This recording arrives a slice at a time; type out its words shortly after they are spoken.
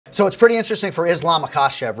So it's pretty interesting for Islam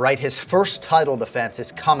Makhachev, right? His first title defense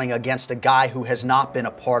is coming against a guy who has not been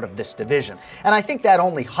a part of this division. And I think that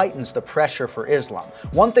only heightens the pressure for Islam.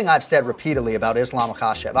 One thing I've said repeatedly about Islam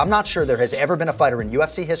Makhachev, I'm not sure there has ever been a fighter in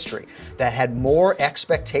UFC history that had more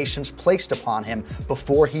expectations placed upon him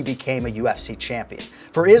before he became a UFC champion.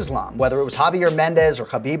 For Islam, whether it was Javier Mendez or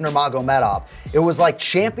Khabib Nurmagomedov, it was like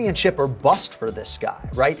championship or bust for this guy,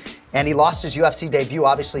 right? And he lost his UFC debut.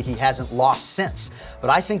 Obviously, he hasn't lost since. But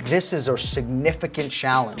I think this is a significant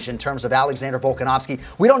challenge in terms of Alexander Volkanovski.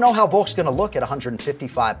 We don't know how Volk's going to look at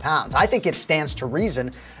 155 pounds. I think it stands to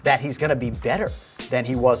reason that he's going to be better than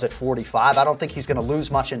he was at 45. I don't think he's going to lose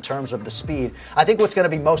much in terms of the speed. I think what's going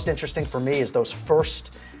to be most interesting for me is those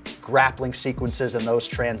first grappling sequences and those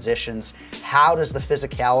transitions. How does the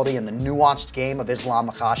physicality and the nuanced game of Islam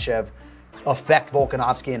Makhachev affect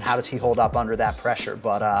Volkanovski, and how does he hold up under that pressure?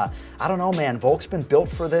 But I don't know, man. Volk's been built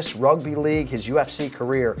for this rugby league, his UFC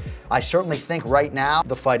career. I certainly think right now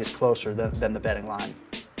the fight is closer than the betting line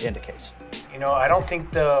indicates. You know, I don't think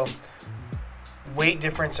the weight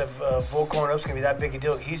difference of Volkanovski is going to be that big a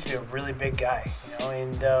deal. He used to be a really big guy, you know,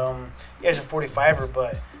 and he has a 45er,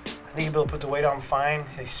 but I think he'll be able to put the weight on fine.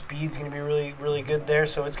 His speed's going to be really, really good there.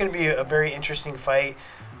 So it's going to be a very interesting fight,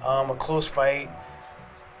 a close fight.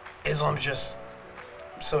 Islam's just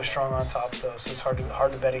so strong on top, though, so it's hard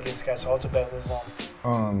to bet against guys. So I'll have to bet with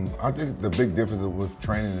Islam. I think the big difference with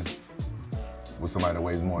training with somebody that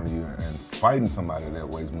weighs more than you and fighting somebody that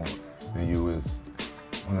weighs more than you is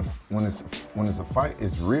when it's a fight,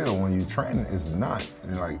 it's real. When you train, it's not.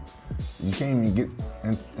 And like you can't even get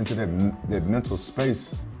into that mental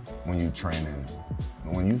space when you training.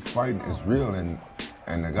 When you fighting, it's real, and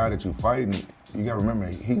the guy that you fighting, you gotta remember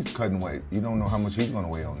he's cutting weight. You don't know how much he's gonna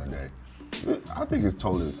weigh on the day. I think it's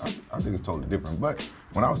totally different. But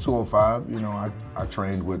when I was 205, you know, I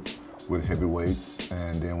trained with heavyweights,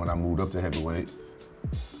 and then when I moved up to heavyweight,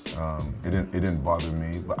 it didn't bother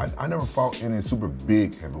me. But I never fought any super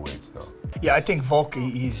big heavyweights though. Yeah, I think Volk,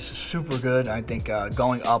 he's super good. I think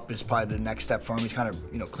going up is probably the next step for him. He's kind of,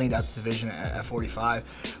 you know, cleaned out the division at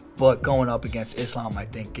 45. But going up against Islam, I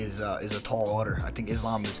think, is a tall order. I think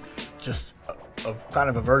Islam is just kind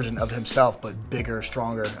of a version of himself, but bigger,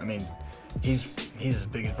 stronger. I mean, he's as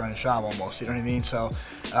big as Brendan Schaub almost. You know what I mean? So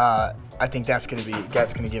I think that's gonna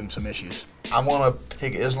give him some issues. I want to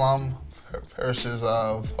pick Islam versus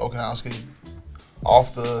Volkanovski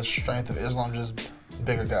off the strength of Islam, just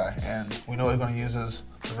bigger guy, and we know he's going to use his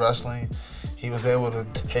wrestling. He was able to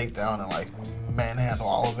take down and like manhandle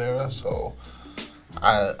Oliveira, so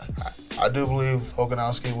I do believe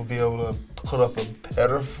Volkanovski will be able to put up a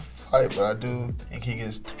better fight, but I do think he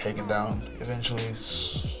gets taken down eventually,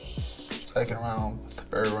 second round,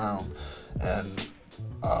 third round, and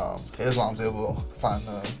Islam's able to find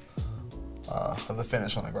the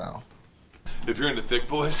finish on the ground. If you're into Thick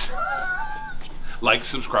Boys, like,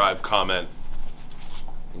 subscribe, comment,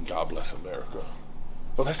 and God bless America.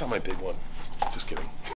 Well, that's not my big one. Just kidding.